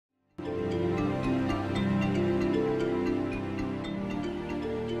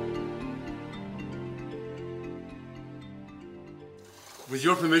With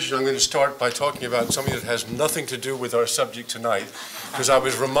your permission, I'm going to start by talking about something that has nothing to do with our subject tonight, because I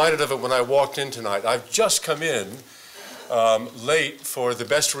was reminded of it when I walked in tonight. I've just come in late for the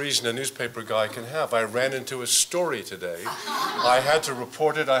best reason a newspaper guy can have. I ran into a story today. I had to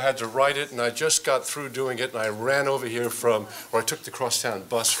report it, I had to write it, and I just got through doing it, and I ran over here I took the crosstown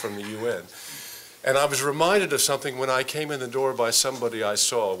bus from the UN. And I was reminded of something when I came in the door by somebody I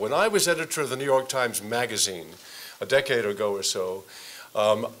saw. When I was editor of the New York Times Magazine a decade ago or so,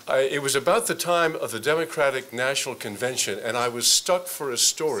 it was about the time of the Democratic National Convention, and I was stuck for a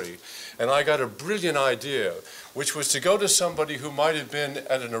story, and I got a brilliant idea, which was to go to somebody who might have been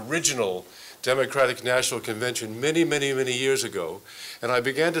at an original Democratic National Convention many, many, many years ago, and I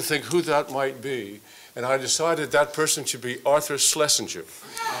began to think who that might be, and I decided that person should be Arthur Schlesinger.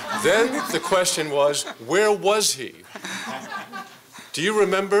 Then the question was, where was he? Do you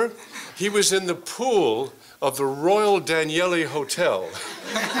remember? He was in the pool of the Royal Danieli Hotel.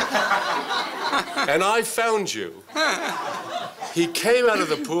 And I found you. He came out of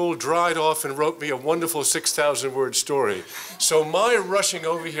the pool, dried off, and wrote me a wonderful 6,000-word story. So my rushing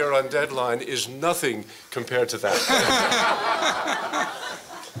over here on deadline is nothing compared to that.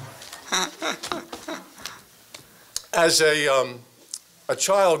 As a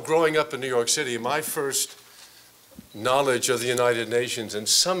child growing up in New York City, my first knowledge of the United Nations, and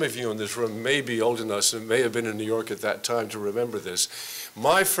some of you in this room may be old enough and may have been in New York at that time to remember this.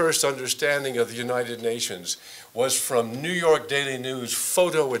 My first understanding of the United Nations was from New York Daily News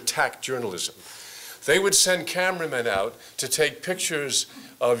photo attack journalism. They would send cameramen out to take pictures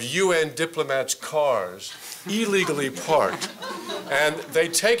of UN diplomats' cars illegally parked. And they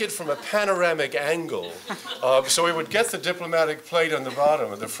take it from a panoramic angle. So we would get the diplomatic plate on the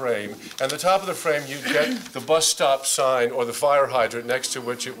bottom of the frame, and the top of the frame you'd get the bus stop sign or the fire hydrant next to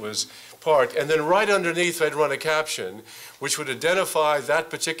which it was parked. And then right underneath they'd run a caption which would identify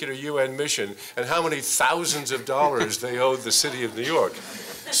that particular UN mission and how many thousands of dollars they owed the city of New York.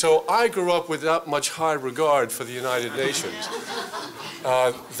 So I grew up without much high regard for the United Nations.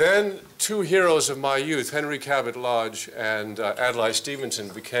 Then two heroes of my youth, Henry Cabot Lodge and Adlai Stevenson,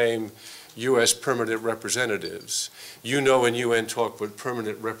 became U.S. permanent representatives. You know in UN talk what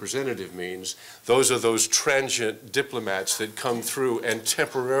permanent representative means. Those are those transient diplomats that come through and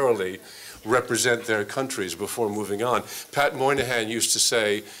temporarily represent their countries before moving on. Pat Moynihan used to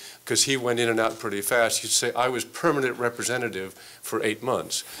say, because he went in and out pretty fast, he'd say, I was permanent representative for 8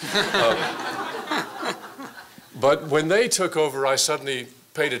 months. But when they took over, I suddenly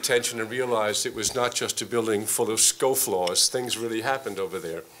paid attention and realized it was not just a building full of scofflaws. Things really happened over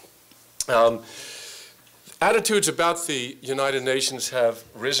there. Attitudes about the United Nations have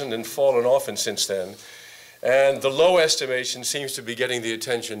risen and fallen often since then, and the low estimation seems to be getting the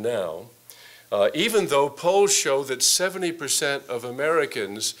attention now, even though polls show that 70% of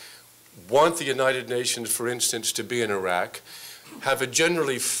Americans want the United Nations, for instance, to be in Iraq, have a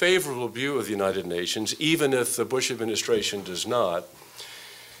generally favorable view of the United Nations, even if the Bush administration does not.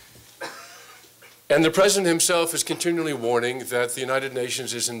 And the President himself is continually warning that the United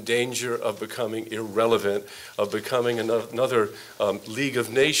Nations is in danger of becoming irrelevant, of becoming another League of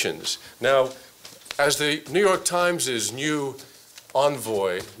Nations. Now, as the New York Times' new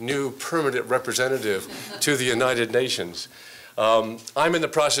envoy, new permanent representative to the United Nations, I'm in the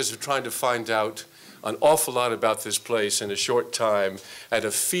process of trying to find out an awful lot about this place in a short time at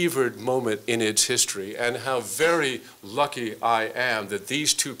a fevered moment in its history, and how very lucky I am that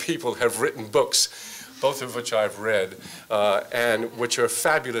these two people have written books, both of which I've read, and which are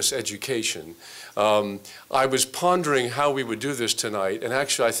fabulous education. I was pondering how we would do this tonight, and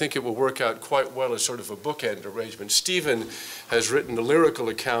actually I think it will work out quite well as sort of a bookend arrangement. Stephen has written a lyrical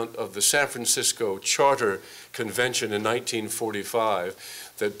account of the San Francisco Charter Convention in 1945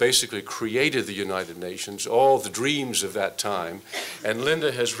 that basically created the United Nations, all the dreams of that time. And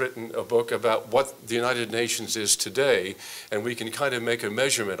Linda has written a book about what the United Nations is today, and we can kind of make a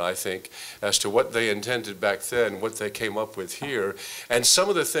measurement, I think, as to what they intended back then, what they came up with here, and some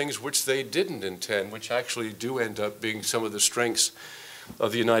of the things which they didn't intend, which actually do end up being some of the strengths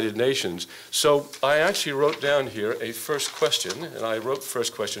of the United Nations. So I actually wrote down here a first question, and I wrote the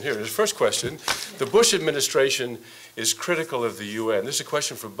first question here. The first question, the Bush administration is critical of the UN. This is a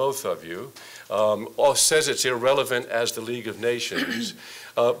question for both of you. Says it's irrelevant as the League of Nations.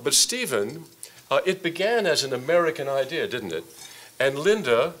 But Stephen, it began as an American idea, didn't it? And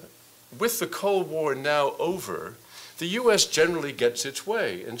Linda, with the Cold War now over, the U.S. generally gets its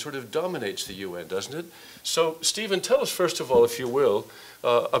way and sort of dominates the UN, doesn't it? So, Stephen, tell us first of all, if you will,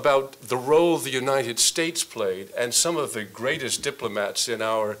 about the role the United States played and some of the greatest diplomats in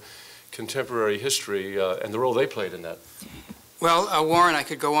our contemporary history and the role they played in that. Well, Warren, I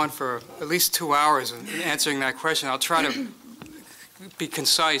could go on for at least 2 hours in answering that question. I'll try to be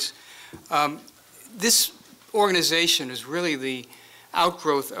concise. This organization is really the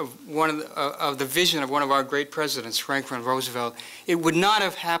outgrowth of of the vision of one of our great presidents, Franklin Roosevelt. It would not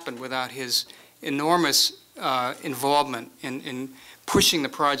have happened without his enormous involvement in pushing the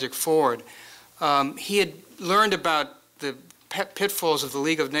project forward. He had learned about the pitfalls of the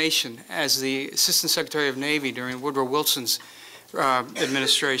League of Nations as the Assistant Secretary of Navy during Woodrow Wilson's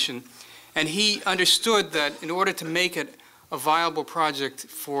administration, and he understood that in order to make it a viable project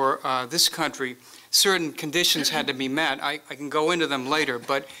for this country, certain conditions had to be met. I can go into them later,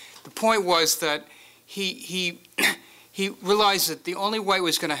 but the point was that he realized that the only way it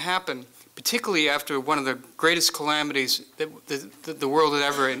was going to happen, particularly after one of the greatest calamities that the world had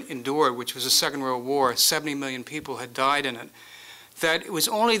ever endured, which was the Second World War. 70 million people had died in it. That it was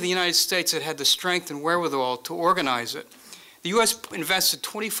only the United States that had the strength and wherewithal to organize it. The U.S. invested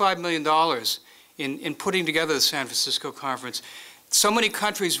 $25 million in putting together the San Francisco Conference. So many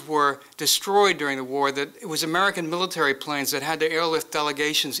countries were destroyed during the war that it was American military planes that had to airlift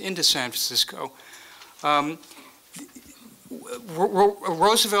delegations into San Francisco.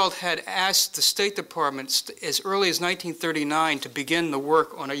 Roosevelt had asked the State Department as early as 1939 to begin the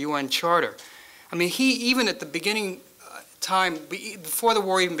work on a UN charter. I mean, even at the beginning time, before the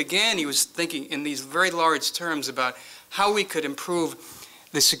war even began, he was thinking in these very large terms about how we could improve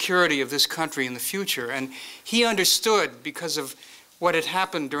the security of this country in the future. And he understood, because of what had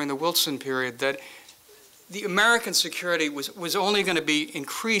happened during the Wilson period, that the American security was only going to be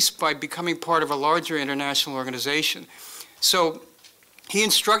increased by becoming part of a larger international organization. So he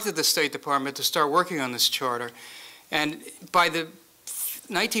instructed the State Department to start working on this charter. And by the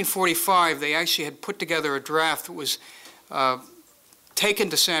 1945, they actually had put together a draft that was taken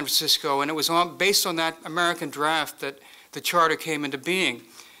to San Francisco, and it was based on that American draft that the charter came into being.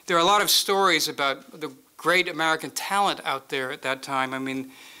 There are a lot of stories about the great American talent out there at that time. I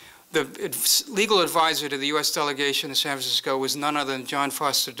mean, the legal advisor to the U.S. delegation in San Francisco was none other than John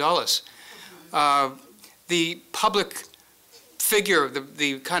Foster Dulles. The public figure,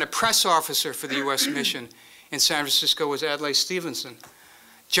 the kind of press officer for the U.S. mission in San Francisco was Adlai Stevenson.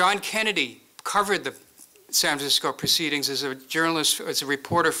 John Kennedy covered the San Francisco proceedings as a journalist, as a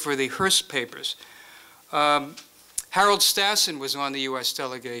reporter for the Hearst papers. Harold Stassen was on the U.S.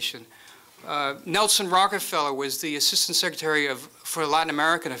 delegation. Nelson Rockefeller was the Assistant Secretary for Latin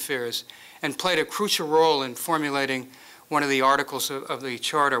American Affairs and played a crucial role in formulating one of the articles of the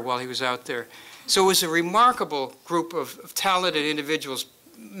charter while he was out there. So it was a remarkable group of talented individuals,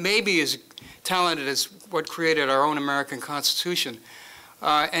 maybe as talented as what created our own American Constitution.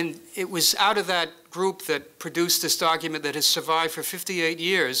 And it was out of that group that produced this document that has survived for 58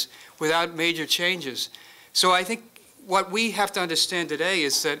 years without major changes. So I think what we have to understand today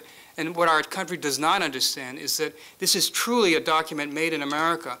is that, and what our country does not understand, is that this is truly a document made in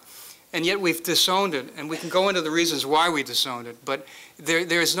America, and yet we've disowned it, and we can go into the reasons why we disowned it, but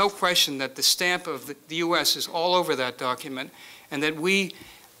there is no question that the stamp of the U.S. is all over that document, and that we,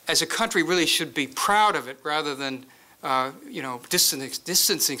 as a country, really should be proud of it rather than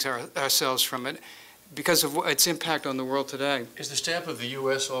distancing ourselves from it because of its impact on the world today. Is the stamp of the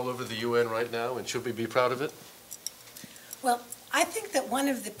U.S. all over the UN right now, and should we be proud of it? Well, I think that one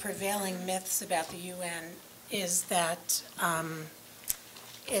of the prevailing myths about the UN is that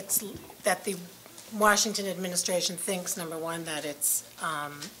the Washington administration thinks, number one, that it's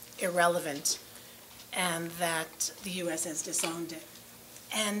irrelevant and that the U.S. has disowned it.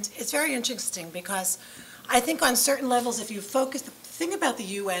 And it's very interesting because I think on certain levels, if you focus, the thing about the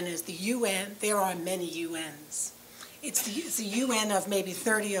UN is the UN, there are many UNs. It's the UN of maybe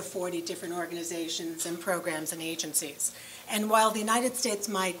 30 or 40 different organizations and programs and agencies. And while the United States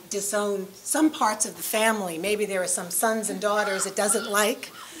might disown some parts of the family, maybe there are some sons and daughters it doesn't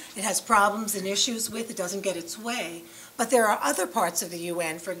like, it has problems and issues with, it doesn't get its way. But there are other parts of the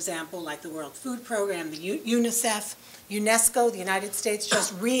UN, for example, like the World Food Program, the UNICEF, UNESCO. The United States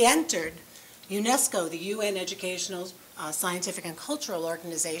just re-entered UNESCO, the UN Educational, Scientific and Cultural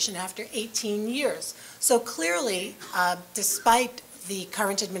Organization, after 18 years. So clearly, despite the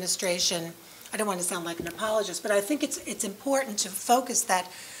current administration, I don't want to sound like an apologist, but I think it's important to focus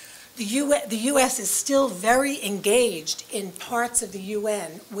that the U.S. is still very engaged in parts of the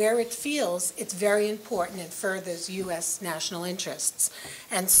UN where it feels it's very important and furthers U.S. national interests.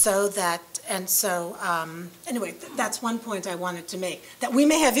 Anyway, that's one point I wanted to make. That we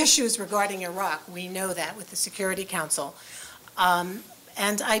may have issues regarding Iraq. We know that with the Security Council.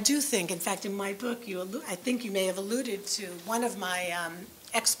 And I do think, in fact, in my book, I think you may have alluded to one of my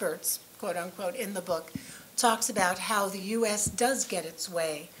experts, quote unquote, in the book, talks about how the U.S. does get its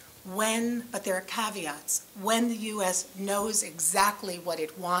way when, but there are caveats, when the U.S. knows exactly what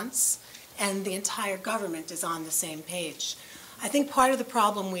it wants and the entire government is on the same page. I think part of the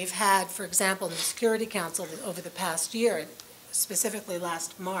problem we've had, for example, in the Security Council over the past year, specifically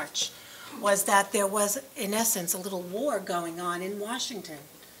last March, was that there was, in essence, a little war going on in Washington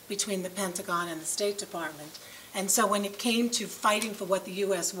between the Pentagon and the State Department. And so when it came to fighting for what the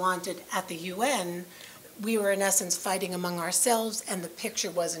U.S. wanted at the UN, we were, in essence, fighting among ourselves, and the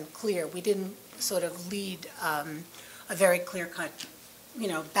picture wasn't clear. We didn't sort of lead a very clear-cut,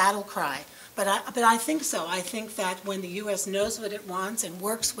 battle cry. But I think so. I think that when the U.S. knows what it wants and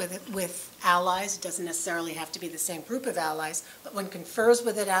works with allies, it doesn't necessarily have to be the same group of allies, but when confers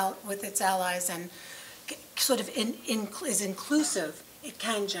with its allies and sort of is inclusive, it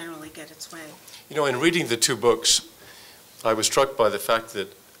can generally get its way. In reading the two books, I was struck by the fact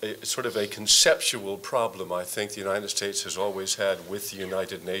that sort of a conceptual problem I think the United States has always had with the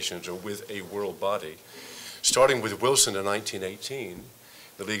United Nations or with a world body, starting with Wilson in 1918,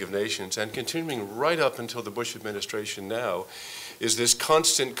 the League of Nations, and continuing right up until the Bush administration now, is this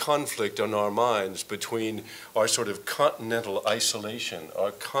constant conflict on our minds between our sort of continental isolation,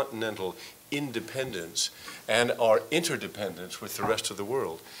 our continental independence, and our interdependence with the rest of the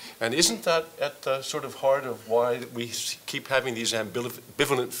world. And isn't that at the sort of heart of why we keep having these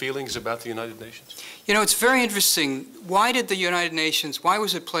ambivalent feelings about the United Nations? It's very interesting. Why did the United Nations, why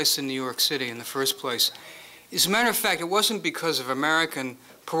was it placed in New York City in the first place? As a matter of fact, it wasn't because of American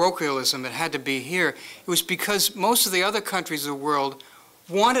parochialism it had to be here. It was because most of the other countries of the world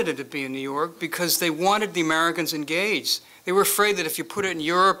wanted it to be in New York because they wanted the Americans engaged. They were afraid that if you put it in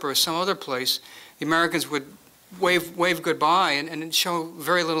Europe or some other place, the Americans would wave goodbye and show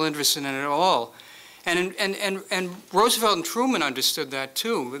very little interest in it at all. And Roosevelt and Truman understood that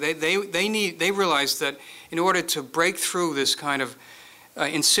too. They realized that in order to break through this kind of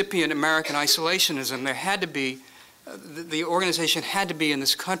incipient American isolationism, there had to be, the organization had to be in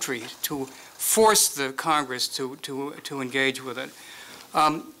this country to force the Congress to engage with it.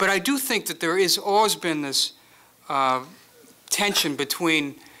 But I do think that there has always been this tension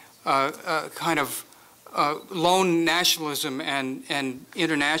between kind of lone nationalism and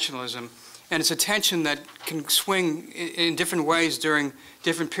internationalism, and it's a tension that can swing in different ways during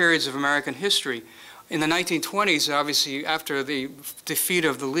different periods of American history. In the 1920s, obviously, after the defeat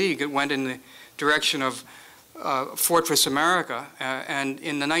of the League, it went in the direction of Fortress America, and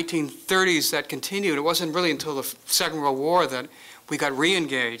in the 1930s that continued. It wasn't really until the Second World War that we got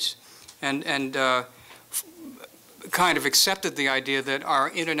re-engaged and kind of accepted the idea that our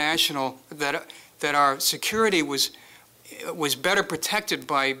international, that our security was better protected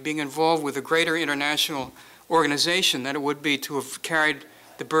by being involved with a greater international organization than it would be to have carried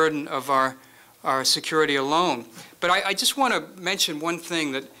the burden of our security alone. But I just want to mention one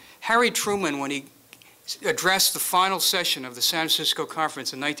thing, that Harry Truman, when he addressed the final session of the San Francisco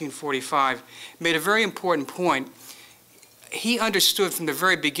Conference in 1945, made a very important point. He understood from the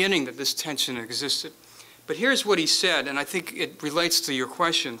very beginning that this tension existed. But here's what he said, and I think it relates to your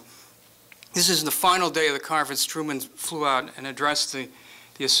question. This is the final day of the conference. Truman flew out and addressed the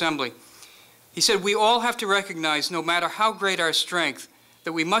assembly. He said, "We all have to recognize, no matter how great our strength,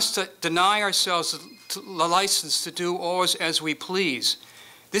 that we must deny ourselves the license to do all as we please.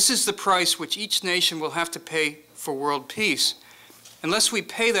 This is the price which each nation will have to pay for world peace. Unless we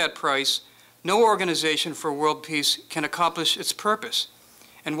pay that price, no organization for world peace can accomplish its purpose.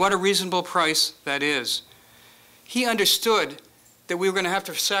 And what a reasonable price that is." He understood that we were going to have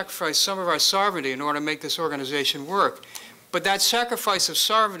to sacrifice some of our sovereignty in order to make this organization work. But that sacrifice of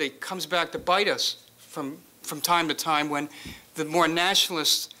sovereignty comes back to bite us from time to time when the more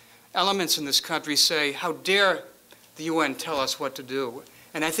nationalist elements in this country say, how dare the UN tell us what to do?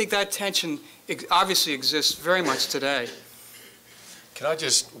 And I think that tension obviously exists very much today. Can I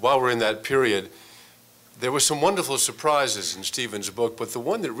just, while we're in that period, there were some wonderful surprises in Stephen's book, but the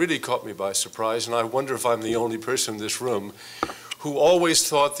one that really caught me by surprise, and I wonder if I'm the only person in this room who always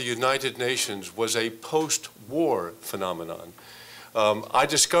thought the United Nations was a post-war phenomenon. I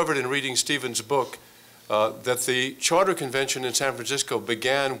discovered in reading Stephen's book that the Charter Convention in San Francisco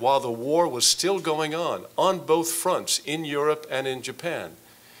began while the war was still going on both fronts, in Europe and in Japan.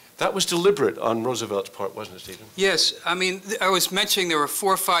 That was deliberate on Roosevelt's part, wasn't it, Stephen? Yes. I mean, I was mentioning there were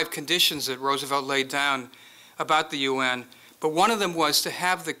 4 or 5 conditions that Roosevelt laid down about the UN, but one of them was to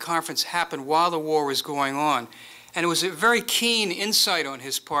have the conference happen while the war was going on. And it was a very keen insight on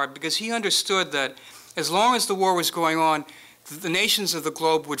his part, because he understood that as long as the war was going on, the nations of the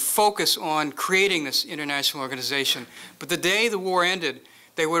globe would focus on creating this international organization. But the day the war ended,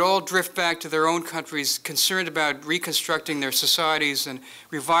 they would all drift back to their own countries, concerned about reconstructing their societies and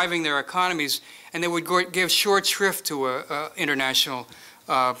reviving their economies, and they would give short shrift to an international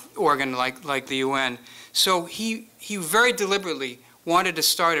organ like the UN. So he very deliberately wanted to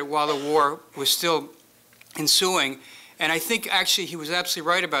start it while the war was still ensuing, and I think actually he was absolutely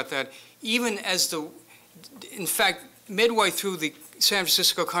right about that. Even as in fact, midway through the San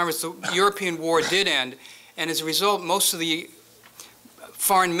Francisco Conference, the European war did end, and as a result, most of the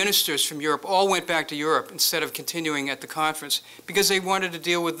foreign ministers from Europe all went back to Europe instead of continuing at the conference because they wanted to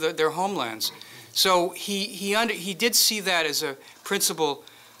deal with their homelands. So he did see that as a principal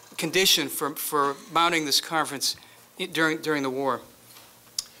condition for mounting this conference during the war.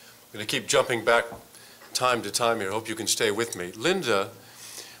 I'm going to keep jumping back time to time here. I hope you can stay with me. Linda,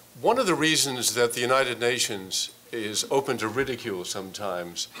 one of the reasons that the United Nations is open to ridicule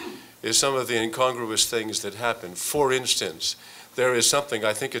sometimes is some of the incongruous things that happen. For instance, there is something,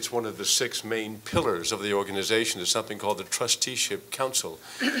 I think it's one of the 6 main pillars of the organization, is something called the Trusteeship Council,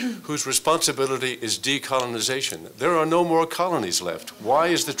 whose responsibility is decolonization. There are no more colonies left. Why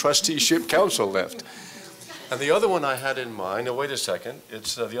is the Trusteeship Council left? And the other one I had in mind, oh, wait a second,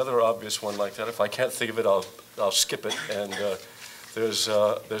 it's the other obvious one like that. If I can't think of it, I'll skip it. And there's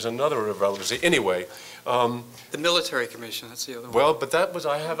another irrelevancy. Anyway. The Military Commission, that's the other one. Well, but that was,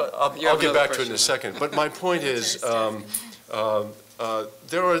 I'll get back to it in a second. But my point is, there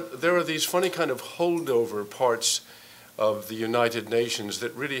are these funny kind of holdover parts of the United Nations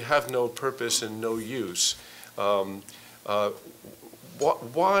that really have no purpose and no use.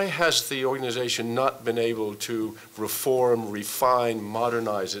 Why has the organization not been able to reform, refine,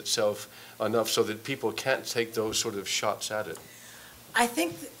 modernize itself enough so that people can't take those sort of shots at it? I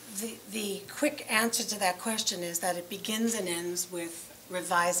think the quick answer to that question is that it begins and ends with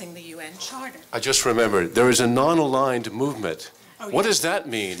revising the UN Charter. I just remembered, there is a non-aligned movement. Oh, what yes. does that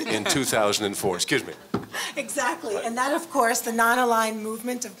mean in 2004? Excuse me. Exactly, and that, of course, the non-aligned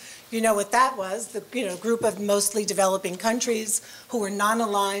movement of, you know what that was, the group of mostly developing countries who were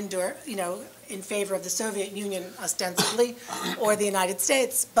non-aligned or, in favor of the Soviet Union ostensibly, or the United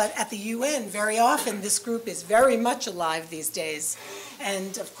States. But at the UN, very often, this group is very much alive these days.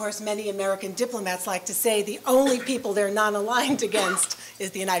 And, of course, many American diplomats like to say the only people they're non-aligned against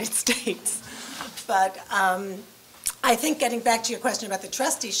is the United States. But I think getting back to your question about the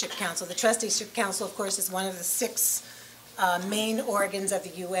Trusteeship Council, the Trusteeship Council, of course, is one of the 6 main organs of the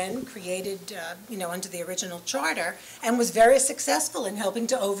UN created, under the original charter, and was very successful in helping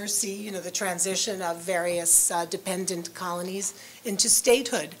to oversee, the transition of various dependent colonies into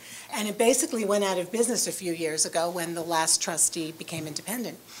statehood. And it basically went out of business a few years ago when the last trustee became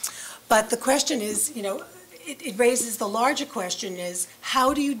independent. But the question is, it raises the larger question is,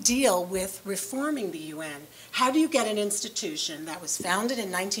 how do you deal with reforming the UN? How do you get an institution that was founded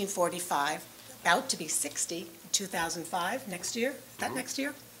in 1945, about to be 60, 2005, next year? Is that next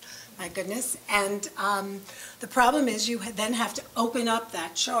year? My goodness. And the problem is you then have to open up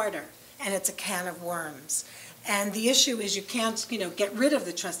that charter, and it's a can of worms. And the issue is you can't, get rid of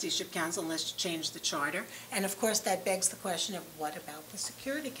the Trusteeship Council unless you change the charter. And of course, that begs the question of what about the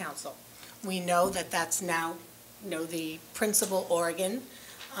Security Council? We know that that's now, the principal organ.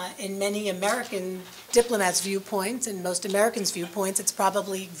 In many American diplomats' viewpoints and most Americans' viewpoints, it's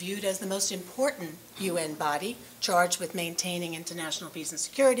probably viewed as the most important UN body charged with maintaining international peace and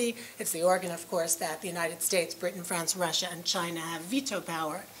security. It's the organ, of course, that the United States, Britain, France, Russia, and China have veto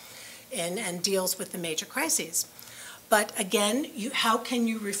power in and deals with the major crises. But again, how can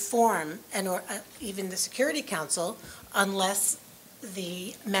you reform even the Security Council unless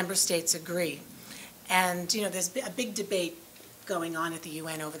the member states agree? And there's a big debate going on at the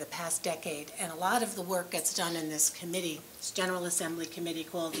UN over the past decade, and a lot of the work gets done in this committee, this General Assembly committee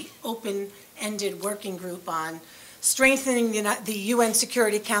called the Open-Ended Working Group on strengthening the UN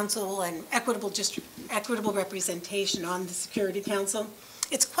Security Council and equitable representation on the Security Council.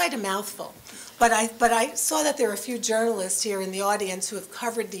 It's quite a mouthful, but I saw that there are a few journalists here in the audience who have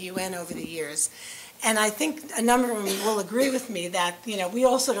covered the UN over the years. And I think a number of them will agree with me that, we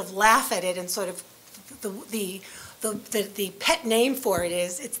all sort of laugh at it and sort of the pet name for it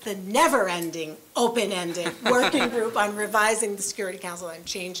is, it's the never-ending, open-ended working group on revising the Security Council and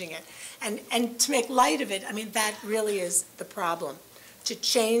changing it. And to make light of it, that really is the problem. To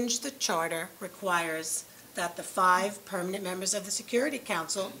change the charter requires that the 5 permanent members of the Security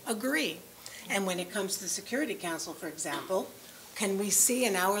Council agree. And when it comes to the Security Council, for example, can we see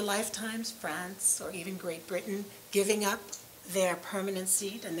in our lifetimes France or even Great Britain giving up their permanent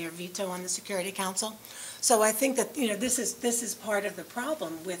seat and their veto on the Security Council? So I think that, this is part of the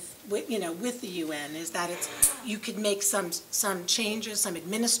problem with the UN, is that you could make some changes, some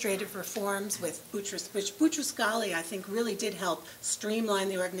administrative reforms with Boutros, which Boutros-Ghali, I think, really did help streamline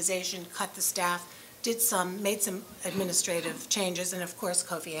the organization, cut the staff, made some administrative changes, and of course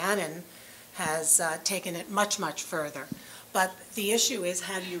Kofi Annan has taken it much, much further. But the issue is,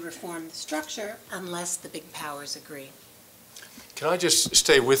 how do you reform the structure unless the big powers agree? Can I just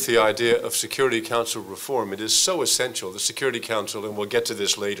stay with the idea of Security Council reform? It is so essential, the Security Council, and we'll get to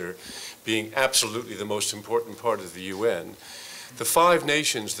this later, being absolutely the most important part of the UN. The 5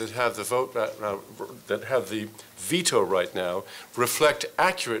 nations that have the vote, that have the veto right now, reflect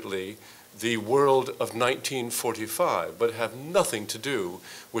accurately the world of 1945, but have nothing to do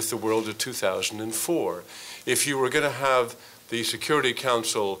with the world of 2004. If you were going to have the Security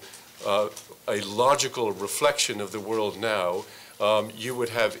Council a logical reflection of the world now, you would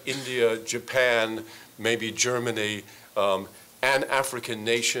have India, Japan, maybe Germany, an African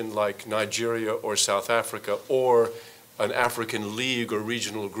nation like Nigeria or South Africa, or an African league or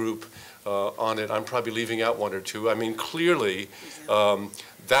regional group on it. I'm probably leaving out 1 or 2. I mean, clearly,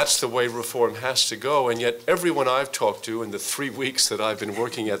 that's the way reform has to go, and yet everyone I've talked to in the 3 weeks that I've been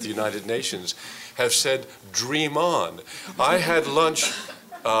working at the United Nations have said, dream on. I had lunch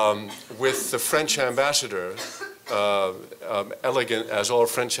with the French ambassador, elegant as all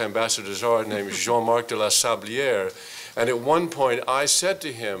French ambassadors are, named Jean-Marc de la Sablière, and at one point I said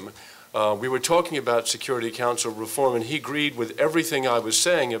to him, we were talking about Security Council reform, and he agreed with everything I was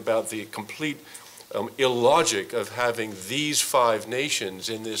saying about the complete illogic of having these 5 nations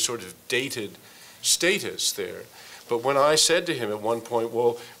in this sort of dated status there. But when I said to him at one point,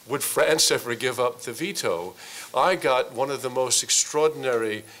 well, would France ever give up the veto? I got one of the most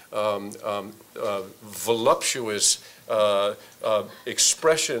extraordinary, voluptuous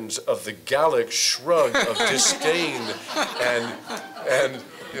expressions of the Gallic shrug of disdain and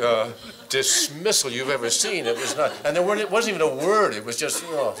dismissal you've ever seen. It was not, and it wasn't even a word. It was just,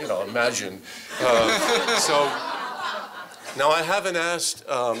 imagine. So. Now, I haven't asked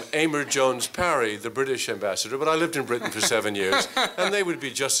Amor Jones-Parry, the British ambassador, but I lived in Britain for 7 years, and they would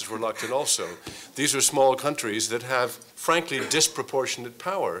be just as reluctant also. These are small countries that have, frankly, disproportionate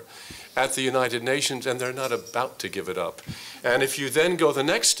power at the United Nations, and they're not about to give it up. And if you then go the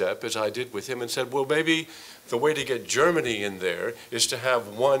next step, as I did with him, and said, well, maybe the way to get Germany in there is to have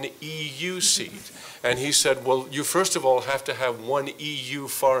 1 EU seat. And he said, well, you first of all have to have 1 EU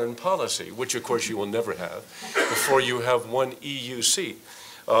foreign policy, which of course you will never have, before you have 1 EU seat.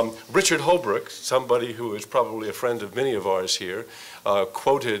 Richard Holbrooke, somebody who is probably a friend of many of ours here,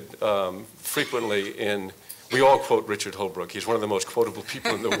 quoted frequently in, we all quote Richard Holbrooke. He's one of the most quotable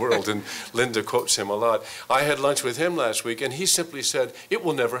people in the world, and Linda quotes him a lot. I had lunch with him last week, and he simply said, it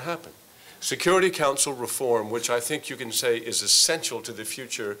will never happen. Security Council reform, which I think you can say is essential to the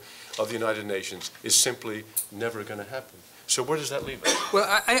future of the United Nations, is simply never going to happen. So where does that leave us? Well,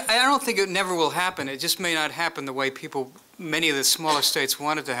 I don't think it never will happen. It just may not happen the way many of the smaller states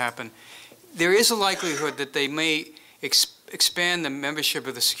want it to happen. There is a likelihood that they may expand the membership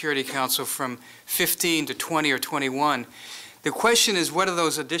of the Security Council from 15 to 20 or 21. The question is whether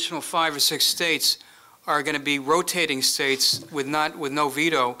those additional 5 or 6 states are going to be rotating states with no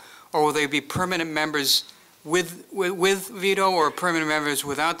veto, or will they be permanent members with veto, or permanent members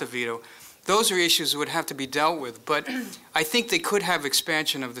without the veto? Those are issues that would have to be dealt with. But I think they could have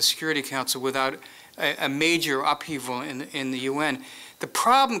expansion of the Security Council without a major upheaval in the UN. The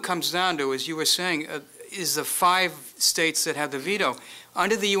problem comes down to, as you were saying, is the 5 states that have the veto.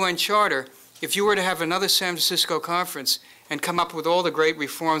 Under the UN Charter, if you were to have another San Francisco conference and come up with all the great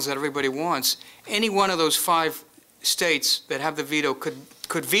reforms that everybody wants, any one of those 5 states that have the veto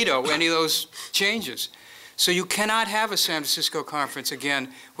could veto any of those changes. So you cannot have a San Francisco conference again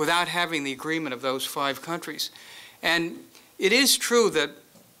without having the agreement of those 5 countries. And it is true that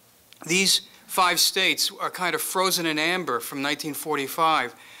these 5 states are kind of frozen in amber from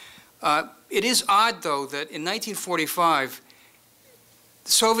 1945. It is odd, though, that in 1945,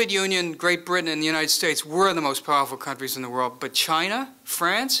 the Soviet Union, Great Britain, and the United States were the most powerful countries in the world. But China,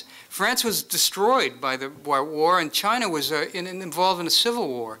 France was destroyed by the war, and China was involved in a civil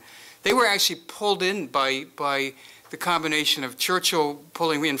war. They were actually pulled in by the combination of Churchill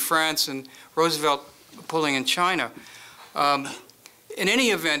pulling in France and Roosevelt pulling in China. In any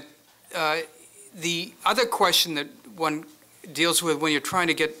event, the other question that one deals with when you're trying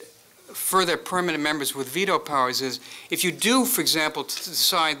to get further permanent members with veto powers is, if you do, for example,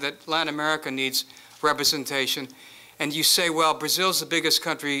 decide that Latin America needs representation, and you say, well, Brazil's the biggest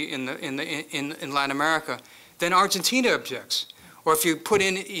country in Latin America, then Argentina objects. Or if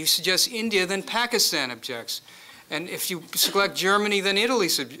you suggest India, then Pakistan objects. And if you select Germany, then Italy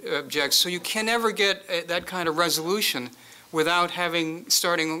objects. So you can never get that kind of resolution without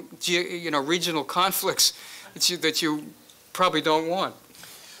starting regional conflicts that you probably don't want.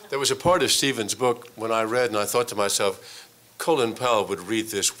 There was a part of Stephen's book when I read, and I thought to myself, Colin Powell would read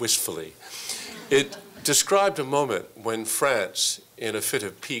this wistfully. It described a moment when France, in a fit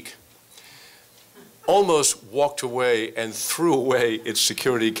of pique, almost walked away and threw away its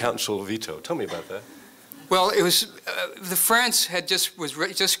Security Council veto. Tell me about that. Well, it was the France had just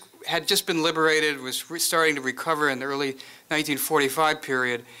been liberated, was starting to recover in the early 1945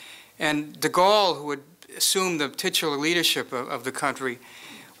 period, and de Gaulle, who had assumed the titular leadership of the country,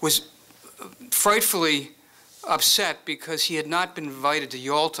 was frightfully upset because he had not been invited to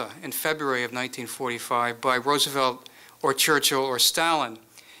Yalta in February of 1945 by Roosevelt or Churchill or Stalin.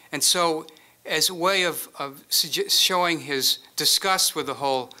 And so, as a way of showing his disgust with the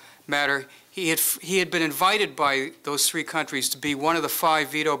whole matter, he had been invited by those three countries to be one of the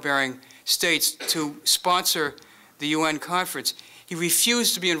 5 veto-bearing states to sponsor the UN conference. He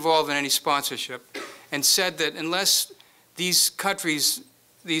refused to be involved in any sponsorship and said that unless these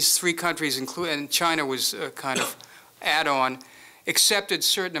three countries, and China was a kind of add-on, accepted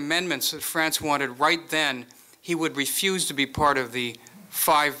certain amendments that France wanted right then, he would refuse to be part of the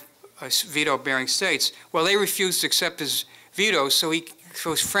 5 veto-bearing states. Well, they refused to accept his veto, so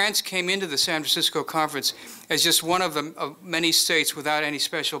France came into the San Francisco conference as just one of the many states without any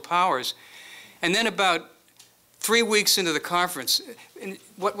special powers. And then about 3 weeks into the conference,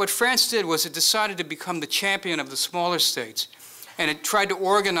 what France did was it decided to become the champion of the smaller states, and it tried to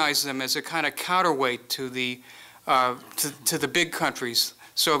organize them as a kind of counterweight to the big countries,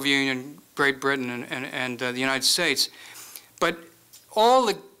 Soviet Union, Great Britain, and the United States. But all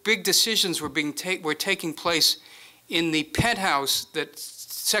the big decisions were taking place in the penthouse that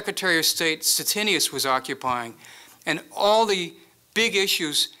Secretary of State Stettinius was occupying, and all the big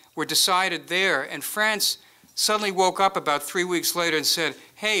issues were decided there. And France suddenly woke up about 3 weeks later and said,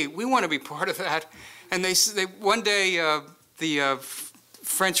 "Hey, we want to be part of that." And one day, the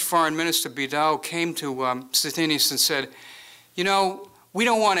French Foreign Minister Bidot came to Stettinius and said, "You know, we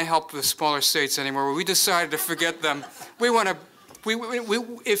don't want to help the smaller states anymore. We decided to forget them.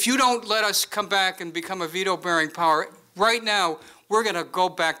 If you don't let us come back and become a veto-bearing power, right now, we're going to go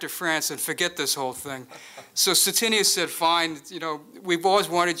back to France and forget this whole thing." So Stettinius said, "Fine, we've always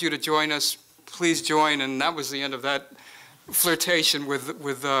wanted you to join us. Please join." And that was the end of that flirtation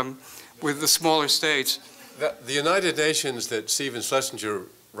with the smaller states. The United Nations that Stephen Schlesinger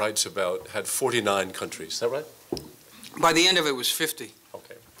writes about had 49 countries. Is that right? By the end of it, it was 50.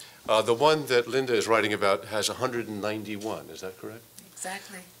 Okay. The one that Linda is writing about has 191. Is that correct?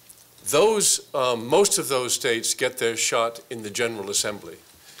 Exactly. Most of those states get their shot in the General Assembly.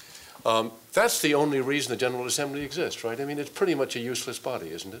 That's the only reason the General Assembly exists, right? I mean, it's pretty much a useless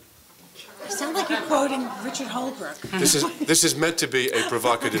body, isn't it? You sound like you're quoting Richard Holbrooke. This is meant to be a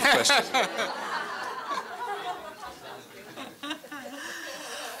provocative question.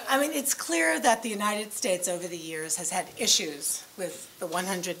 I mean, it's clear that the United States over the years has had issues with the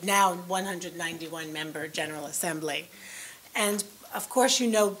 191-member General Assembly. And of course, you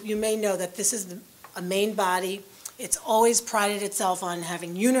may know that this is a main body. It's always prided itself on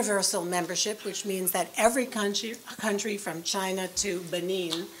having universal membership, which means that every country from China to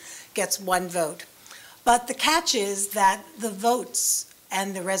Benin gets one vote. But the catch is that the votes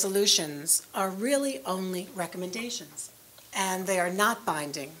and the resolutions are really only recommendations, and they are not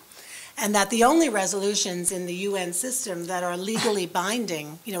binding. And that the only resolutions in the UN system that are legally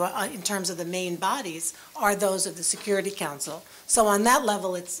binding, in terms of the main bodies, are those of the Security Council. So on that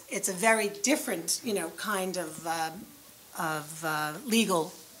level, it's a very different, kind of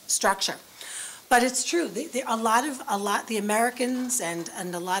legal structure. But it's true. The Americans and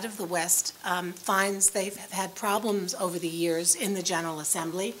a lot of the West finds they've had problems over the years in the General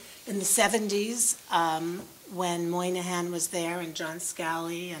Assembly. In the 70s, when Moynihan was there and John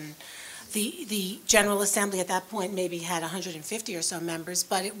Scali, and the General Assembly at that point maybe had 150 or so members,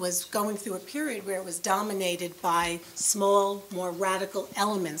 but it was going through a period where it was dominated by small, more radical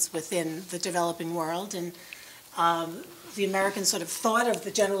elements within the developing world. And the Americans sort of thought of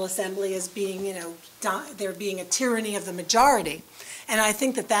the General Assembly as being, there being a tyranny of the majority. And I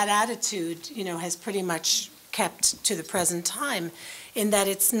think that attitude, has pretty much kept to the present time, in that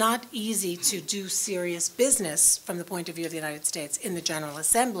it's not easy to do serious business from the point of view of the United States in the General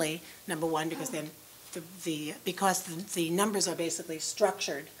Assembly, number one, because then the numbers are basically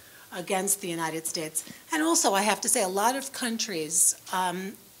structured against the United States. And also, I have to say, a lot of countries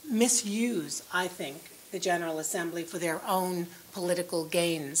misuse, I think, the General Assembly for their own political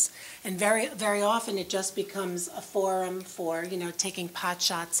gains. And very, very often it just becomes a forum for, taking pot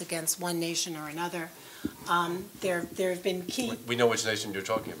shots against one nation or another. There have been key... We know which nation you're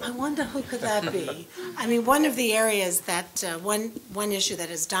talking I about. wonder who could that be? I mean, one of the areas that, one issue that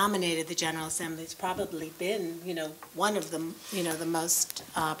has dominated the General Assembly has probably been, one of them, the most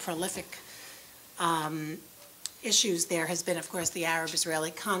prolific issues there has been, of course, the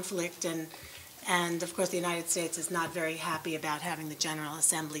Arab-Israeli conflict, and of course the United States is not very happy about having the General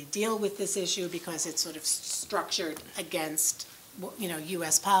Assembly deal with this issue because it's sort of structured against,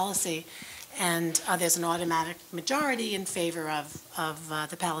 U.S. policy, and there's an automatic majority in favor of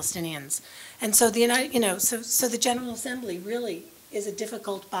the Palestinians. And so so the General Assembly really is a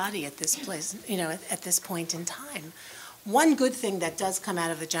difficult body at this place, at this point in time. One good thing that does come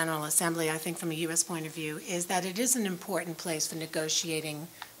out of the General Assembly, I think from a U.S. point of view, is that it is an important place for negotiating,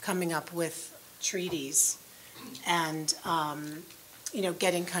 coming up with treaties, and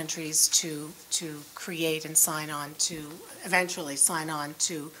getting countries to create and eventually sign on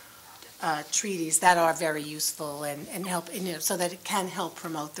to treaties that are very useful and help, so that it can help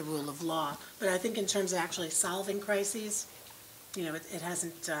promote the rule of law. But I think in terms of actually solving crises, it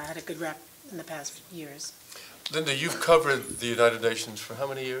hasn't had a good rep in the past years. Linda, you've covered the United Nations for how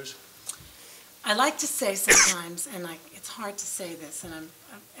many years? I like to say sometimes, and it's hard to say this, and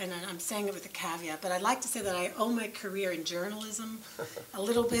I'm saying it with a caveat, but I like to say that I owe my career in journalism a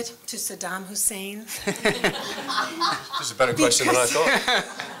little bit to Saddam Hussein. This is a better question than I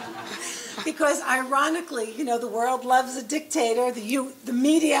thought. Because ironically, the world loves a dictator. The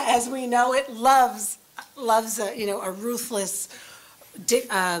media, as we know it, loves a ruthless,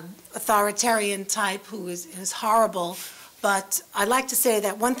 authoritarian type who is horrible. But I like to say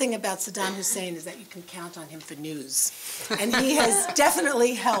that one thing about Saddam Hussein is that you can count on him for news. And he has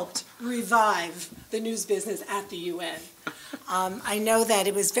definitely helped revive the news business at the UN. I know that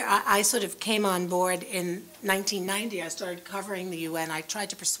I sort of came on board in 1990. I started covering the UN. I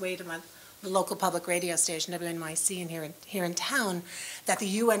tried to persuade him on the local public radio station, WNYC, here in town, that the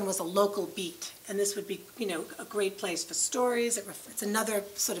UN was a local beat. And this would be, a great place for stories. It's another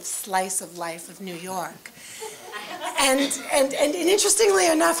sort of slice of life of New York. And interestingly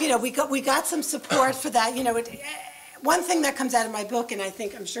enough, we got some support for that. One thing that comes out of my book, and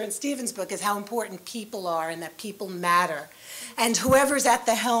I'm sure in Stephen's book, is how important people are and that people matter. And whoever's at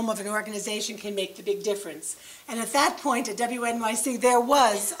the helm of an organization can make the big difference. And at that point at WNYC, there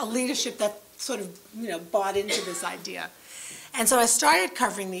was a leadership that sort of, bought into this idea. And so I started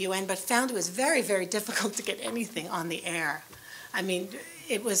covering the UN, but found it was very, very difficult to get anything on the air. I mean,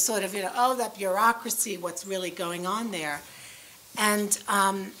 it was sort of, that bureaucracy, what's really going on there. And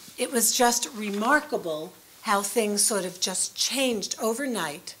it was just remarkable how things sort of just changed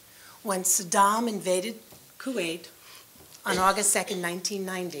overnight when Saddam invaded Kuwait on August 2nd,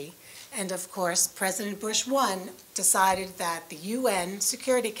 1990. And of course, President Bush I decided that the UN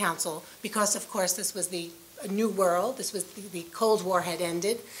Security Council, because of course this was a new world, the Cold War had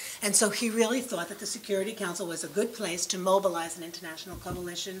ended, and so he really thought that the Security Council was a good place to mobilize an international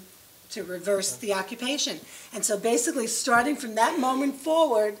coalition to reverse the occupation. And so basically, starting from that moment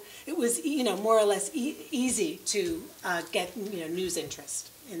forward, it was, more or less easy to get, news interest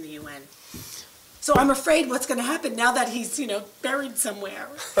in the UN. So I'm afraid what's going to happen now that he's, buried somewhere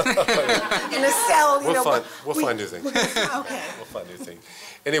in a cell. We'll find new things. Okay. We'll find new things.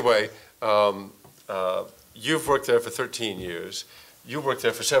 Anyway, you've worked there for 13 years. You worked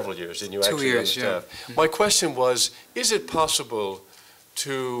there for several years, didn't you? 2 years, yeah. My question was, is it possible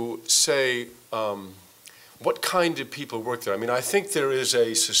to say what kind of people work there? I mean, I think there is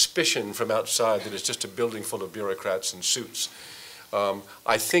a suspicion from outside that it's just a building full of bureaucrats in suits.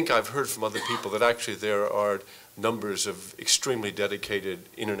 I think I've heard from other people that actually there are numbers of extremely dedicated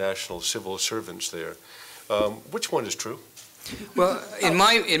international civil servants there. Which one is true? Well, in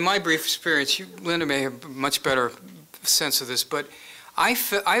my brief experience, Linda may have a much better sense of this, but I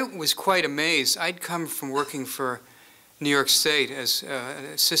was quite amazed. I'd come from working for New York State as an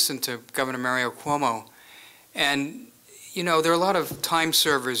assistant to Governor Mario Cuomo, and there are a lot of time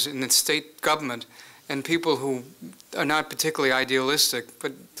servers in the state government and people who are not particularly idealistic,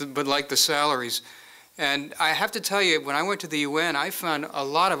 but like the salaries. And I have to tell you, when I went to the UN, I found a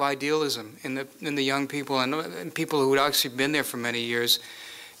lot of idealism in the young people and people who had actually been there for many years.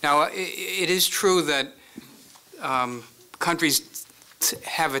 Now, it is true that countries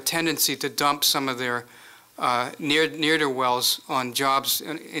have a tendency to dump some of their ne'er-do-wells on jobs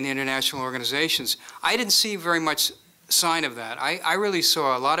in international organizations. I didn't see very much sign of that. I really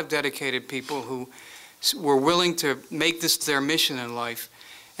saw a lot of dedicated people who were willing to make this their mission in life.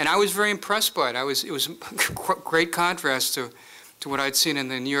 And I was very impressed by it. It was great contrast to what I'd seen in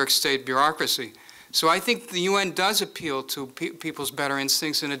the New York State bureaucracy. So I think the UN does appeal to people's better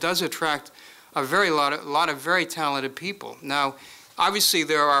instincts, and it does attract a lot of very talented people. Now, obviously,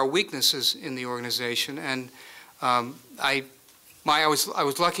 there are weaknesses in the organization, and I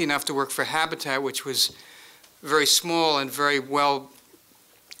was lucky enough to work for Habitat, which was a very small and very well-run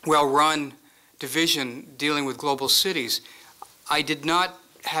division dealing with global cities. I did not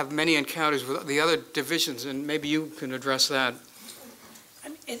have many encounters with the other divisions, and maybe you can address that.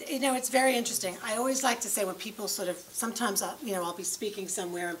 It's very interesting. I always like to say when people sort of, sometimes, I'll be speaking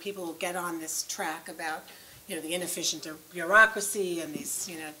somewhere and people will get on this track about, the inefficient bureaucracy and these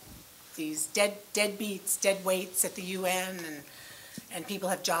deadbeats, dead weights at the UN, and people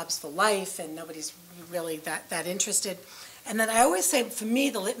have jobs for life and nobody's really that interested. And then I always say, for me,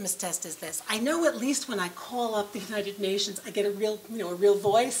 the litmus test is this. I know at least when I call up the United Nations, I get a real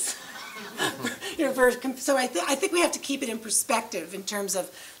voice. So I think we have to keep it in perspective in terms of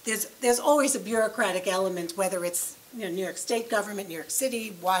there's always a bureaucratic element, whether it's New York State government, New York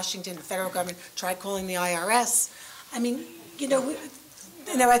City, Washington, the federal government. Try calling the IRS. I mean,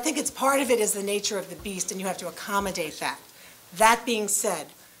 I think it's part of it is the nature of the beast, and you have to accommodate that. That being said,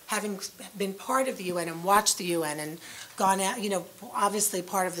 having been part of the UN and watched the UN and gone out, obviously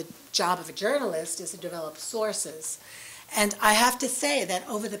part of the job of a journalist is to develop sources. And I have to say that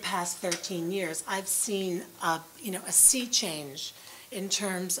over the past 13 years, I've seen, a sea change in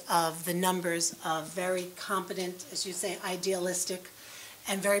terms of the numbers of very competent, as you say, idealistic,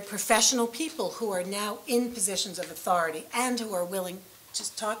 and very professional people who are now in positions of authority and who are willing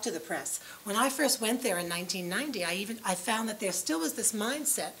to talk to the press. When I first went there in 1990, I found that there still was this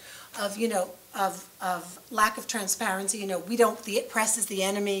mindset of, of lack of transparency. The press is the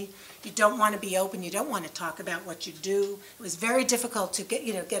enemy. You don't want to be open. You don't want to talk about what you do. It was very difficult to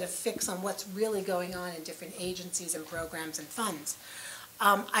get a fix on what's really going on in different agencies and programs and funds.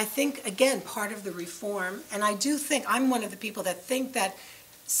 I think, again, part of the reform, and I do think, I'm one of the people that think that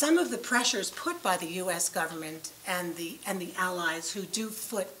some of the pressures put by the U.S. government and the allies who do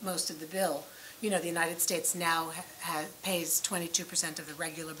foot most of the bill, the United States now pays 22% of the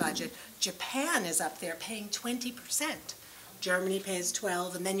regular budget. Japan is up there paying 20%. Germany pays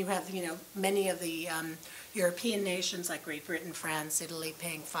 12%, and then you have, many of the European nations like Great Britain, France, Italy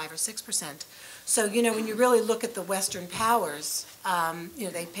paying 5 or 6%. So, when you really look at the Western powers,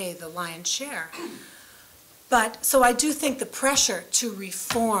 they pay the lion's share. But, so I do think the pressure to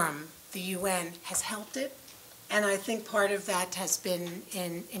reform the UN has helped it, and I think part of that has been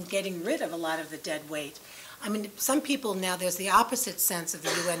in getting rid of a lot of the dead weight. I mean, some people now, there's the opposite sense of the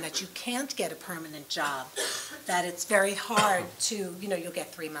UN that you can't get a permanent job, that it's very hard to, you'll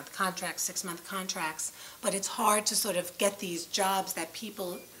get 3-month contracts, 6-month contracts, but it's hard to sort of get these jobs that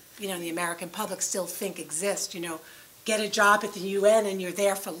people, in the American public still think exist, get a job at the UN and you're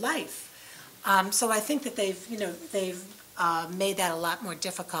there for life. So I think that they've made that a lot more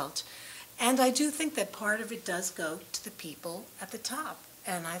difficult. And I do think that part of it does go to the people at the top.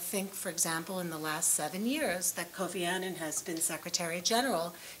 And I think, for example, in the last 7 years that Kofi Annan has been Secretary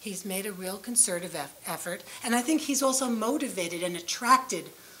General, he's made a real concerted effort. And I think he's also motivated and attracted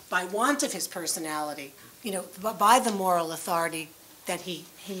by want of his personality, by the moral authority that he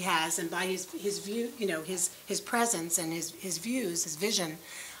has and by his view, his presence and his views, his vision.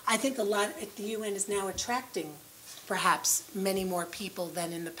 I think a lot at the UN is now attracting perhaps many more people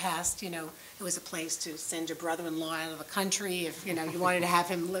than in the past. It was a place to send your brother-in-law out of the country if, you wanted to have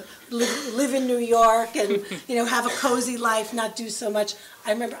him live in New York and, have a cozy life, not do so much.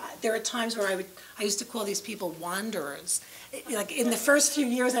 I remember there were times where I used to call these people wanderers. Like in the first few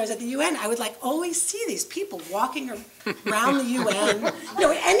years I was at the UN, I would always see these people walking around the UN,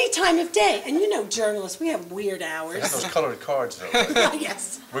 any time of day. And journalists, we have weird hours. They have those colored cards, though. Right?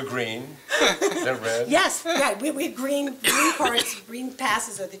 Yes. We're green. They're red. Yes, right. We green cards, green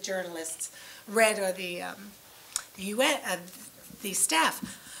passes are the journalists, red are the UN, the staff,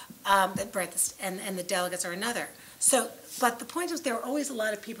 and the delegates are another. So, but the point is there are always a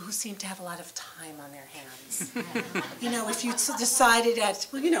lot of people who seem to have a lot of time on their hands. If you decided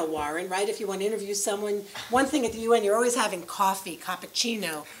Warren, right? If you want to interview someone, one thing at the UN, you're always having coffee,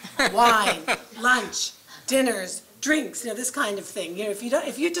 cappuccino, wine, lunch, dinners, drinks, this kind of thing. If you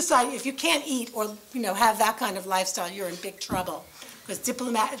can't eat or, have that kind of lifestyle, you're in big trouble. Because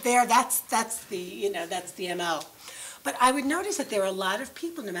that's the MO. But I would notice that there are a lot of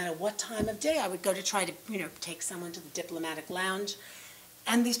people, no matter what time of day, I would go to try to, take someone to the diplomatic lounge,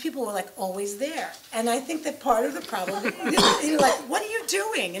 and these people were always there. And I think that part of the problem, what are you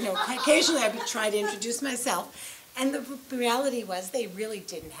doing? Occasionally I would try to introduce myself, And the reality was they really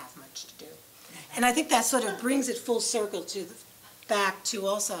didn't have much to do. And I think that sort of brings it full circle back to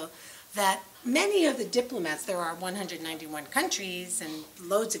also that many of the diplomats, there are 191 countries and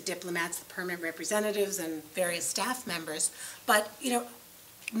loads of diplomats, the permanent representatives and various staff members, but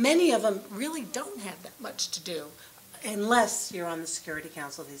many of them really don't have that much to do unless you're on the Security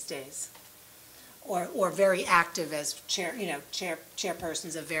Council these days, or very active as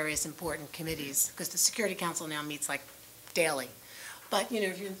chairpersons of various important committees, because the Security Council now meets like daily. But,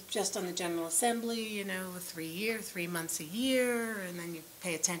 if you're just on the General Assembly, 3 months a year, and then you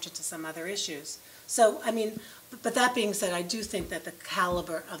pay attention to some other issues. So, but that being said, I do think that the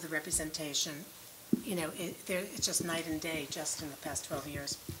caliber of the representation, it's just night and day just in the past 12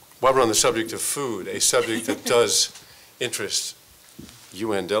 years. While we're on the subject of food, a subject that does interest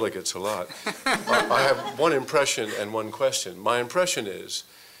UN delegates a lot, I have one impression and one question. My impression is,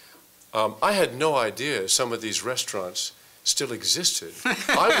 I had no idea some of these restaurants still existed.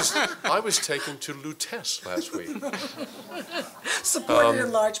 I was taken to Lutece last week. Supported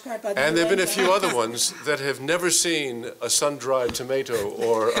in large part by the And there have been a UN. few other ones that have never seen a sun-dried tomato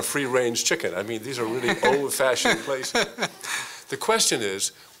or a free-range chicken. These are really old-fashioned places. The question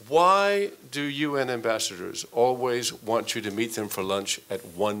is, why do UN ambassadors always want you to meet them for lunch at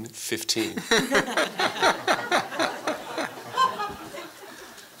 1:15?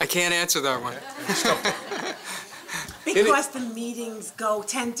 I can't answer that one. Because the meetings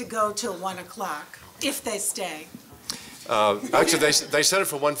tend to go till 1 o'clock, if they stay. Actually, they set it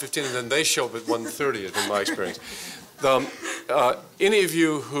for 1:15 and then they show up at 1:30, has been my experience. Any of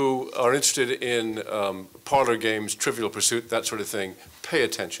you who are interested in parlor games, Trivial Pursuit, that sort of thing, pay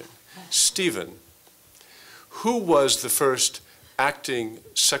attention. Stephen, who was the first acting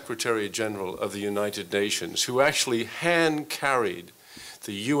Secretary General of the United Nations who actually hand-carried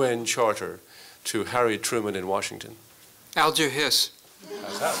the UN Charter to Harry Truman in Washington? Alger Hiss.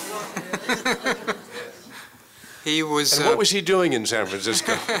 He was. And what was he doing in San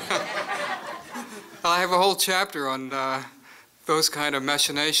Francisco? I have a whole chapter on those kind of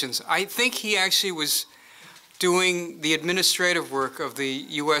machinations. I think he actually was doing the administrative work of the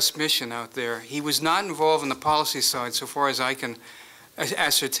U.S. mission out there. He was not involved in the policy side, so far as I can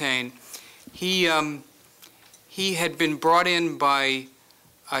ascertain. He had been brought in by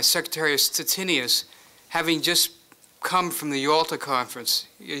Secretary Stettinius, having just come from the Yalta conference.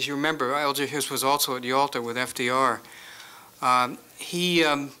 As you remember, Alger Hiss was also at Yalta with FDR.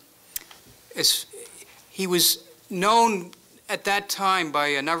 He was known at that time by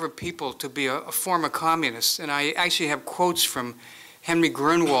a number of people to be a former communist, and I actually have quotes from Henry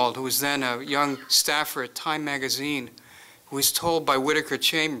Grunwald, who was then a young staffer at Time magazine, who was told by Whittaker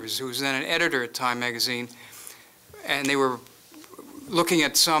Chambers, who was then an editor at Time magazine, and they were looking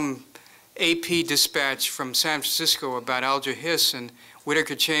at some AP dispatch from San Francisco about Alger Hiss, and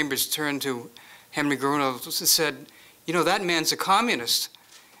Whittaker Chambers turned to Henry Grunwald and said, that man's a communist.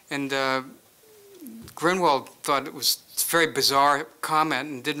 And Grunwald thought it was a very bizarre comment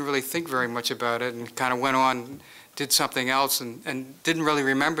and didn't really think very much about it, and kind of went on, did something else, and didn't really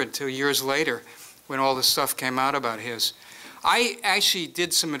remember it until years later when all this stuff came out about his. I actually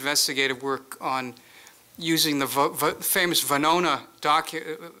did some investigative work on using the famous Venona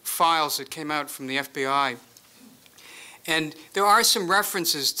files that came out from the FBI. And there are some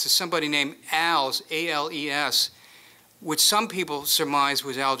references to somebody named Als, A-L-E-S, which some people surmise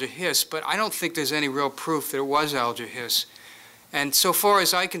was Alger Hiss, but I don't think there's any real proof that it was Alger Hiss. And so far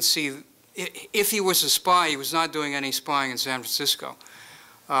as I can see, if he was a spy, he was not doing any spying in San Francisco.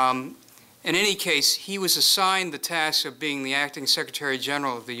 In any case, he was assigned the task of being the acting Secretary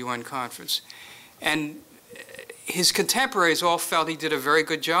General of the UN conference. And his contemporaries all felt he did a very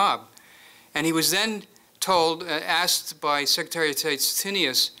good job. And he was then told, asked by Secretary of State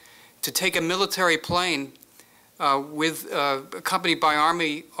Stettinius to take a military plane accompanied by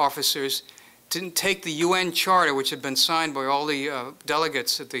Army officers to take the UN Charter, which had been signed by all the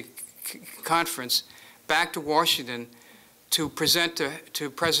delegates at the conference, back to Washington to present to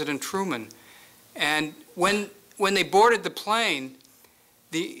President Truman. And when they boarded the plane,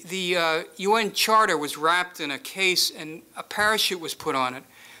 the UN Charter was wrapped in a case and a parachute was put on it,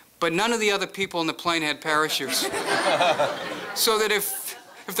 but none of the other people in the plane had parachutes. So that if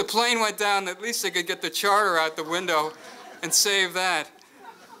the plane went down, at least they could get the charter out the window and save that.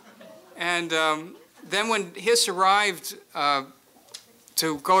 And then when Hiss arrived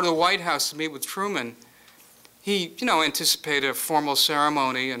to go to the White House to meet with Truman, he, anticipated a formal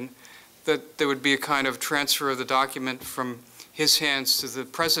ceremony and that there would be a kind of transfer of the document from his hands to the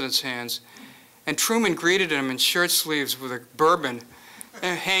president's hands. And Truman greeted him in shirt sleeves with a bourbon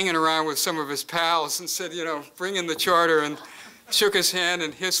hanging around with some of his pals and said, you know, bring in the charter, and shook his hand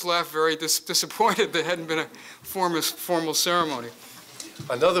and hissed, left, very disappointed there hadn't been a formal ceremony.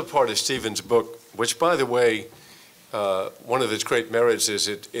 Another part of Stephen's book, which, by the way, one of its great merits is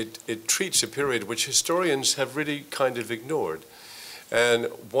it treats a period which historians have really kind of ignored. And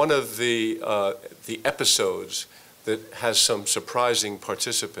one of the episodes that has some surprising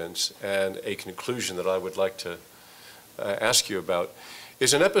participants and a conclusion that I would like to ask you about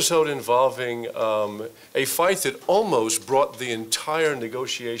is an episode involving a fight that almost brought the entire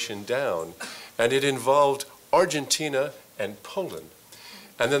negotiation down, and it involved Argentina and Poland.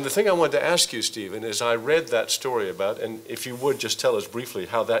 And then the thing I wanted to ask you, Stephen, is I read that story about, and if you would just tell us briefly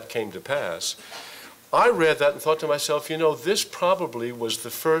how that came to pass. I read that and thought to myself, you know, this probably was the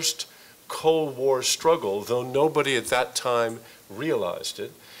first Cold War struggle, though nobody at that time realized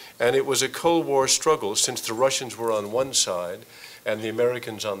it. And it was a Cold War struggle, since the Russians were on one side and the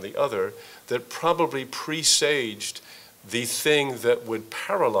Americans on the other, that probably presaged the thing that would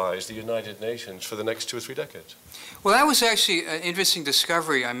paralyze the United Nations for the next 2 or 3 decades. Well, that was actually an interesting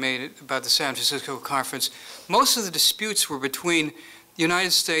discovery I made about the San Francisco Conference. Most of the disputes were between the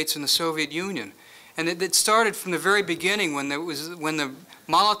United States and the Soviet Union. And it started from the very beginning when the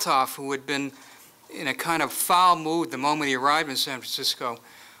Molotov, who had been in a kind of foul mood the moment he arrived in San Francisco,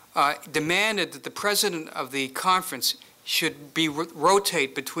 demanded that the president of the conference should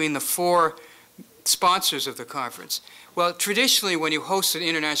rotate between the 4 sponsors of the conference. Well, traditionally, when you host an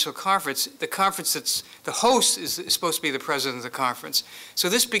international conference, the host is supposed to be the president of the conference. So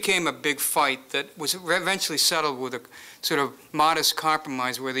this became a big fight that was eventually settled with a sort of modest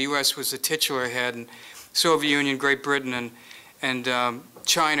compromise where the U.S. was the titular head, and Soviet Union, Great Britain, and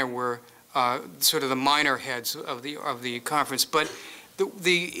China were sort of the minor heads of the conference. But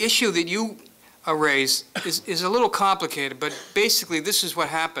the issue that you raised is a little complicated, but basically this is what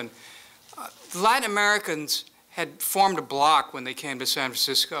happened. The Latin Americans had formed a bloc when they came to San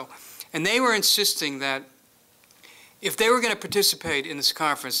Francisco, and they were insisting that if they were going to participate in this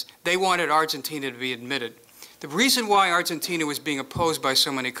conference, they wanted Argentina to be admitted. The reason why Argentina was being opposed by so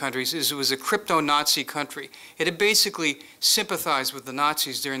many countries is it was a crypto-Nazi country. It had basically sympathized with the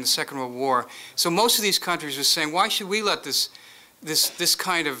Nazis during the Second World War. So most of these countries were saying, why should we let this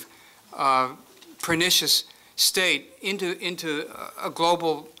kind of pernicious state into a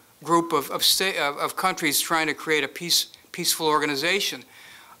global group of countries trying to create a peaceful organization?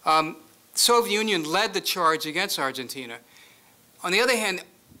 The Soviet Union led the charge against Argentina. On the other hand,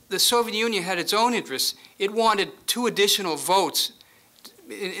 the Soviet Union had its own interests. It wanted 2 additional votes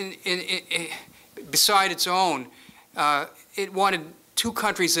beside its own. It wanted 2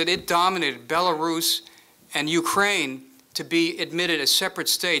 countries that it dominated, Belarus and Ukraine, to be admitted as separate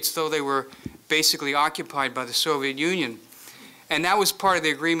states, though they were basically occupied by the Soviet Union. And that was part of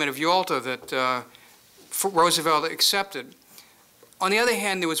the agreement of Yalta that Roosevelt accepted. On the other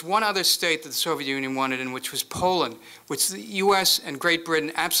hand, there was one other state that the Soviet Union wanted in, which was Poland, which the U.S. and Great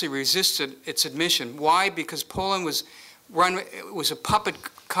Britain absolutely resisted its admission. Why? Because Poland was a puppet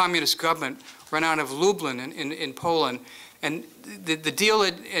communist government run out of Lublin in Poland. And the deal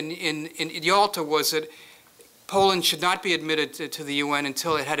in Yalta was that Poland should not be admitted to the UN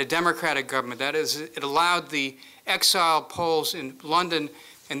until it had a democratic government. That is, it allowed the exiled Poles in London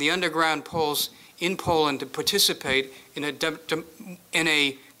and the underground Poles in Poland to participate in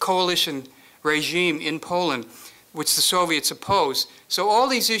a coalition regime in Poland, which the Soviets opposed. So all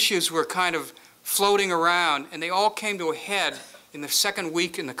these issues were kind of floating around, and they all came to a head in the second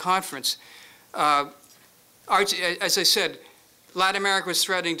week in the conference. As I said, Latin America was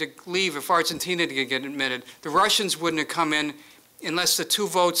threatening to leave if Argentina didn't get admitted. The Russians wouldn't have come in unless the 2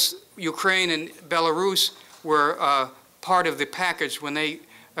 votes, Ukraine and Belarus, were part of the package when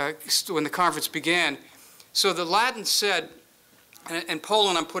the conference began. So the Latins said, and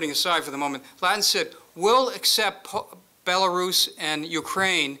Poland I'm putting aside for the moment, Latins said, we'll accept Belarus and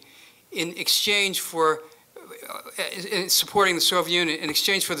Ukraine in exchange for supporting the Soviet Union, in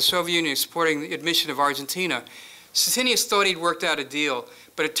exchange for the Soviet Union supporting the admission of Argentina. Stettinius thought he'd worked out a deal,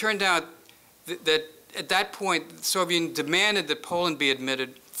 but it turned out that at that point, the Soviet Union demanded that Poland be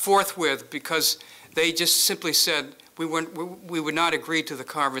admitted forthwith because they just simply said, we would not agree to the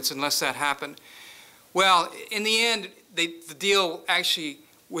conference unless that happened. Well, in the end, the deal actually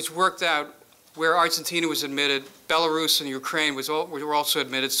was worked out where Argentina was admitted, Belarus and Ukraine were also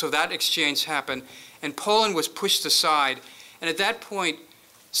admitted, so that exchange happened, and Poland was pushed aside. And at that point,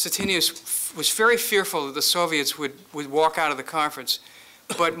 Stettinius was very fearful that the Soviets would walk out of the conference.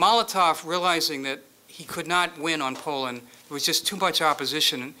 But Molotov, realizing that he could not win on Poland, there was just too much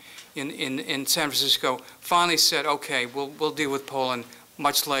opposition in San Francisco, finally said, okay, we'll deal with Poland.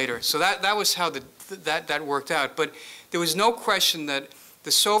 much later. So that was how that worked out. But there was no question that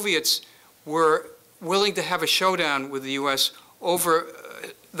the Soviets were willing to have a showdown with the U.S. over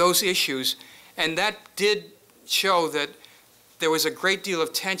those issues, and that did show that there was a great deal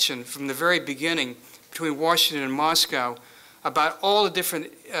of tension from the very beginning between Washington and Moscow about all the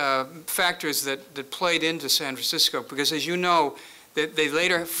different factors that played into San Francisco. Because as you know, they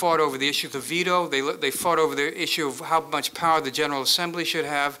later fought over the issue of the veto, they fought over the issue of how much power the General Assembly should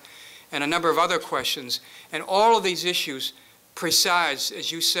have, and a number of other questions. And all of these issues presaged,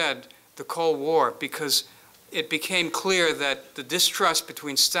 as you said, the Cold War, because it became clear that the distrust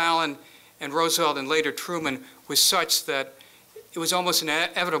between Stalin and Roosevelt and later Truman was such that it was almost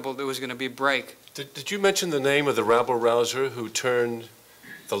inevitable there was going to be a break. Did you mention the name of the rabble-rouser who turned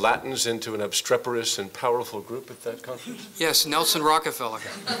the Latins into an obstreperous and powerful group at that conference? Yes, Nelson Rockefeller.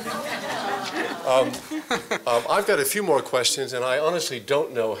 I've got a few more questions, and I honestly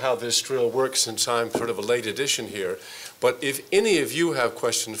don't know how this drill works since I'm sort of a late addition here. But if any of you have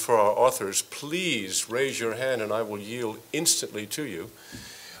questions for our authors, please raise your hand and I will yield instantly to you.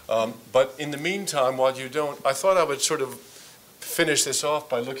 But in the meantime, while you don't, I thought I would sort of finish this off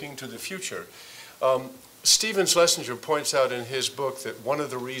by looking to the future. Stephen Schlesinger points out in his book that one of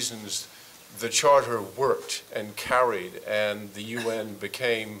the reasons the Charter worked and carried and the UN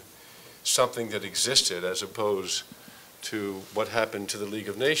became something that existed as opposed to what happened to the League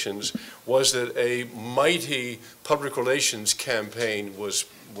of Nations was that a mighty public relations campaign was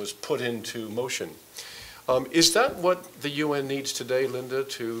put into motion. Is that what the UN needs today, Linda,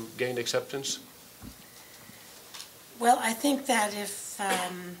 to gain acceptance? Well, I think that if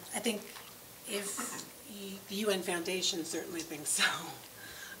the UN Foundation certainly thinks so,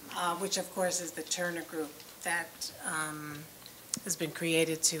 which of course is the Turner Group that has been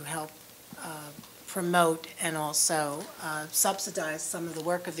created to help promote and also subsidize some of the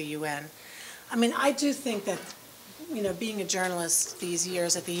work of the UN. I mean, I do think that, you know, being a journalist these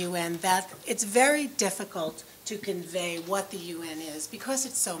years at the UN, that it's very difficult to convey what the UN is because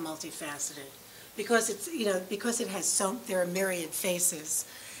it's so multifaceted, because it's, you know, because it has there are myriad faces.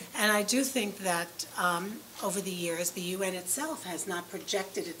 And I do think that over the years, the UN itself has not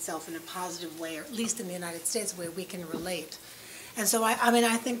projected itself in a positive way, or at least in the United States, where we can relate. And so, I mean,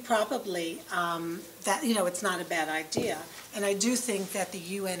 I think probably that, you know, it's not a bad idea. And I do think that the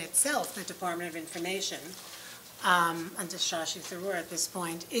UN itself, the Department of Information, under Shashi Tharoor at this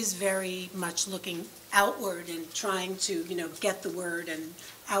point, is very much looking outward and trying to, you know, get the word and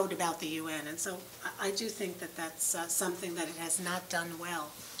out about the UN. And so I do think that that's something that it has not done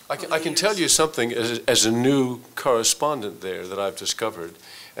well. I can tell you something as a new correspondent there that I've discovered,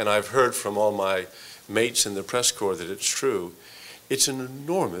 and I've heard from all my mates in the press corps that it's true. It's an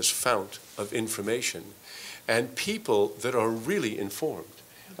enormous fount of information and people that are really informed.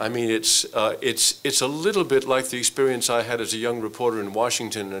 I mean, it's a little bit like the experience I had as a young reporter in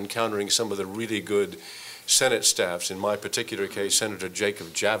Washington encountering some of the really good Senate staffs. In my particular case, Senator Jacob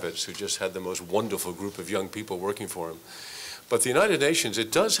Javits, who just had the most wonderful group of young people working for him. But the United Nations, it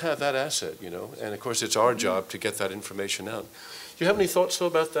does have that asset, you know, and of course it's our job to get that information out. Do you have any thoughts, though,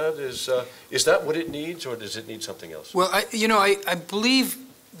 about that? Is that what it needs, or does it need something else? Well, I believe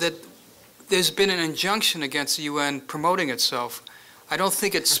that there's been an injunction against the UN promoting itself. I don't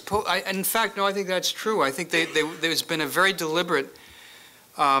think it's, in fact, no, I think that's true. I think there's been a very deliberate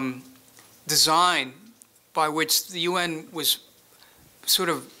design by which the UN was sort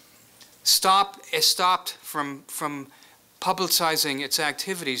of stopped from publicizing its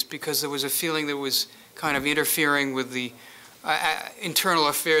activities because there was a feeling that was kind of interfering with the internal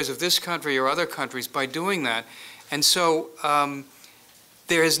affairs of this country or other countries by doing that. And so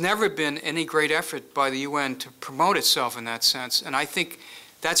there has never been any great effort by the UN to promote itself in that sense. And I think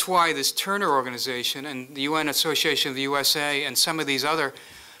that's why this Turner Organization and the UN Association of the USA and some of these other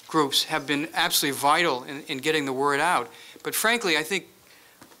groups have been absolutely vital in getting the word out. But frankly, I think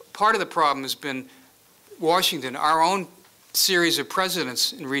part of the problem has been Washington. Our own series of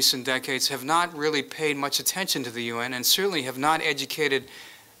presidents in recent decades have not really paid much attention to the UN and certainly have not educated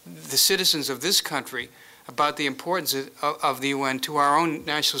the citizens of this country about the importance of the UN to our own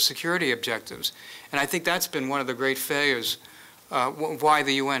national security objectives. And I think that's been one of the great failures why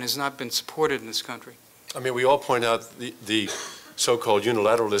the UN has not been supported in this country. I mean, we all point out the so-called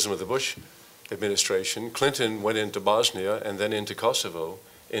unilateralism of the Bush administration. Clinton went into Bosnia and then into Kosovo,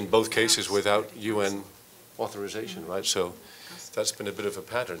 in both cases without UN authorization, right? So that's been a bit of a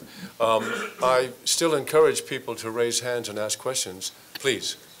pattern. I still encourage people to raise hands and ask questions.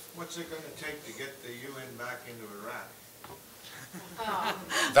 Please. What's it going to take to get the UN back into Iraq?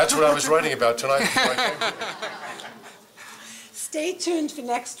 That's what I was writing about tonight before I came here. Stay tuned for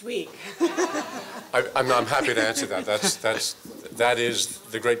next week. I'm happy to answer that. That is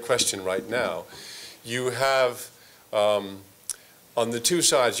the great question right now. You have, on the two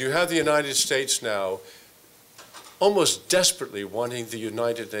sides, you have the United States now almost desperately wanting the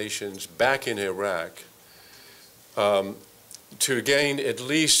United Nations back in Iraq to gain at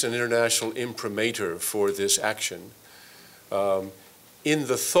least an international imprimatur for this action, in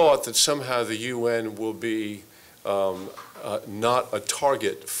the thought that somehow the UN will be not a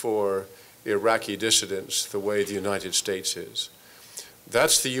target for Iraqi dissidents the way the United States is.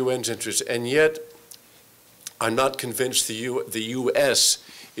 That's the UN's interest, and yet I'm not convinced the US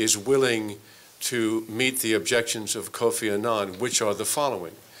is willing to meet the objections of Kofi Annan, which are the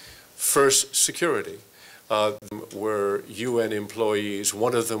following. First, security. Were UN employees.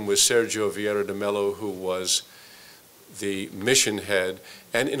 One of them was Sergio Vieira de Mello, who was the mission head,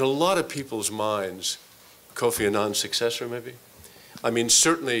 and in a lot of people's minds, Kofi Annan's successor, maybe? I mean,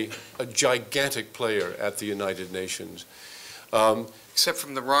 certainly a gigantic player at the United Nations. Except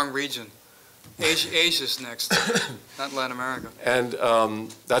from the wrong region. Asia's next, not Latin America. And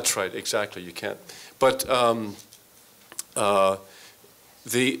that's right, exactly, you can't. But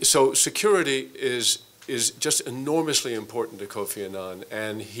so security is just enormously important to Kofi Annan,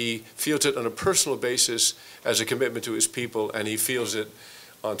 and he feels it on a personal basis as a commitment to his people, and he feels it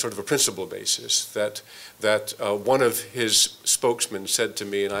on sort of a principle basis. That one of his spokesmen said to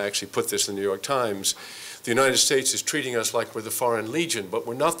me, and I actually put this in the New York Times, the United States is treating us like we're the Foreign Legion, but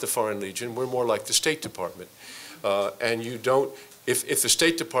we're not the Foreign Legion, we're more like the State Department. And you don't, if the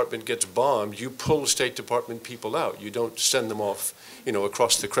State Department gets bombed, you pull State Department people out. You don't send them off,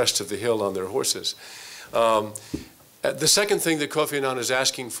 across the crest of the hill on their horses. The second thing that Kofi Annan is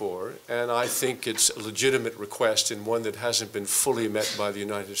asking for, and I think it's a legitimate request and one that hasn't been fully met by the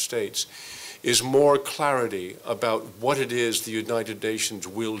United States, is more clarity about what it is the United Nations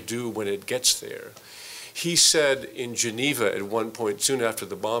will do when it gets there. He said in Geneva at one point, soon after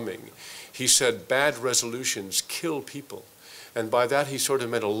the bombing, he said bad resolutions kill people. And by that he sort of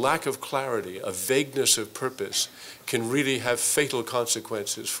meant a lack of clarity, a vagueness of purpose can really have fatal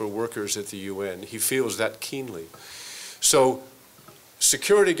consequences for workers at the UN. He feels that keenly. So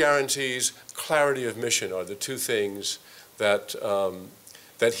security guarantees, clarity of mission are the two things that,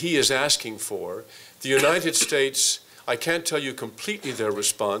 that he is asking for. The United States, I can't tell you completely their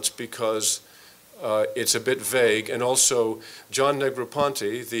response because it's a bit vague, and also John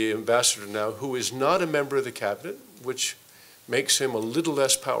Negroponte, the ambassador now, who is not a member of the cabinet, which makes him a little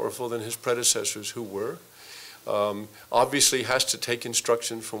less powerful than his predecessors who were, obviously has to take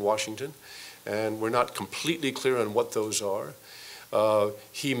instruction from Washington, and we're not completely clear on what those are.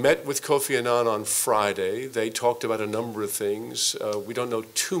 He met with Kofi Annan on Friday. They talked about a number of things. We don't know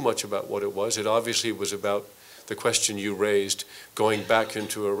too much about what it was. It obviously was about the question you raised, going back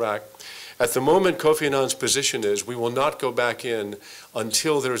into Iraq. At the moment, Kofi Annan's position is we will not go back in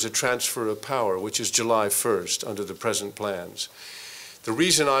until there is a transfer of power, which is July 1st under the present plans. The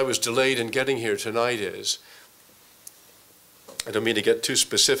reason I was delayed in getting here tonight is, I don't mean to get too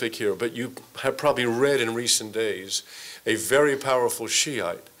specific here, but you have probably read in recent days a very powerful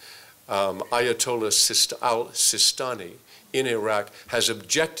Shiite, Ayatollah al-Sistani in Iraq, has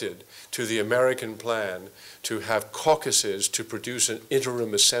objected to the American plan to have caucuses to produce an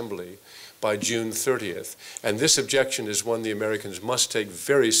interim assembly by June 30th. And this objection is one the Americans must take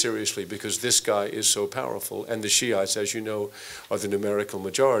very seriously because this guy is so powerful, and the Shiites, as you know, are the numerical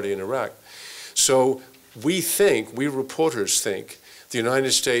majority in Iraq. So we reporters think, the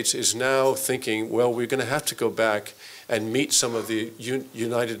United States is now thinking, well, we're going to have to go back and meet some of the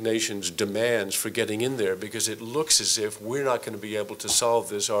United Nations demands for getting in there because it looks as if we're not going to be able to solve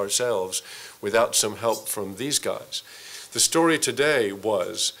this ourselves without some help from these guys. The story today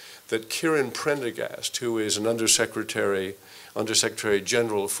was that Kieran Prendergast, who is an Undersecretary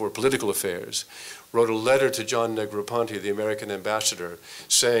General for Political Affairs, wrote a letter to John Negroponte, the American ambassador,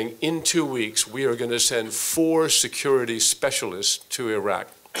 saying, in 2 weeks, we are going to send 4 security specialists to Iraq.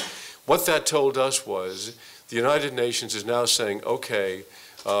 What that told us was the United Nations is now saying, okay,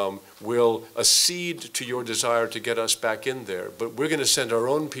 we'll accede to your desire to get us back in there, but we're going to send our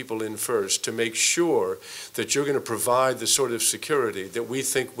own people in first to make sure that you're going to provide the sort of security that we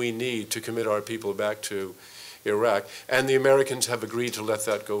think we need to commit our people back to Iraq. And the Americans have agreed to let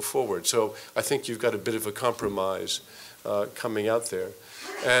that go forward. So I think you've got a bit of a compromise coming out there.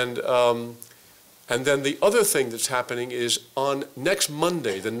 And then the other thing that's happening is on next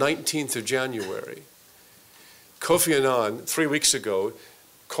Monday, the 19th of January, Kofi Annan, 3 weeks ago,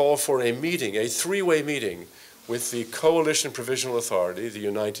 called for a meeting, a 3-way meeting with the Coalition Provisional Authority, the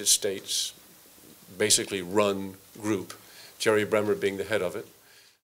United States basically run group, Jerry Bremer being the head of it.